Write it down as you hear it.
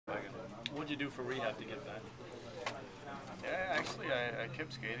you do for rehab to get back? Yeah, actually, I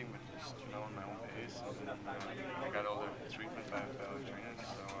kept skating, but just on my own pace. And, I got all the treatment by trainers,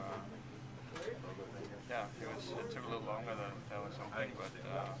 so yeah, it took a little longer than that was hoping, but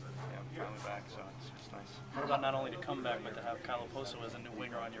yeah, I'm finally back, so it's nice. What about not only to come back, but to have Okposo as a new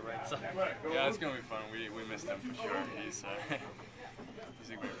winger on your right side? Yeah, it's gonna be fun. We missed him for sure. He's he's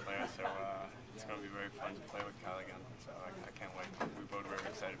a great player, so it's gonna be very fun to play with Kyle again. So I can't wait. We're both very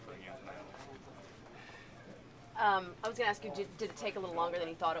excited for the game tonight. I was going to ask you, did it take a little longer than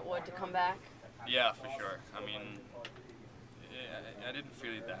you thought it would to come back? Yeah, for sure. I mean, I didn't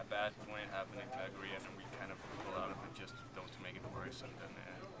feel it that bad when it happened in Calgary, and then we kind of pulled out of it just to make it worse, and then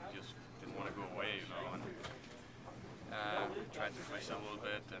just didn't want to go away, And tried to push it a little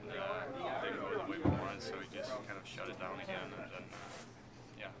bit, and didn't go the way we wanted, so we just kind of shut it down again, and then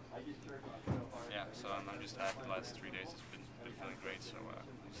yeah. So I'm just happy. The last 3 days it's been feeling great. So we'll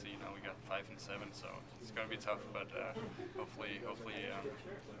see. Now we got 5 and 7, so it's gonna be tough, but hopefully it'll be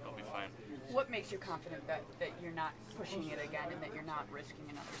fine. What makes you confident that you're not pushing it again and that you're not risking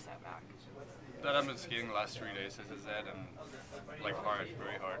another setback? That I've been skating the last 3 days, as I said, and like hard,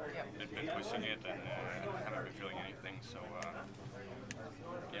 very hard. I've been pushing it, and I haven't been feeling anything. So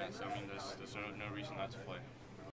yeah. So I mean, there's no reason not to play.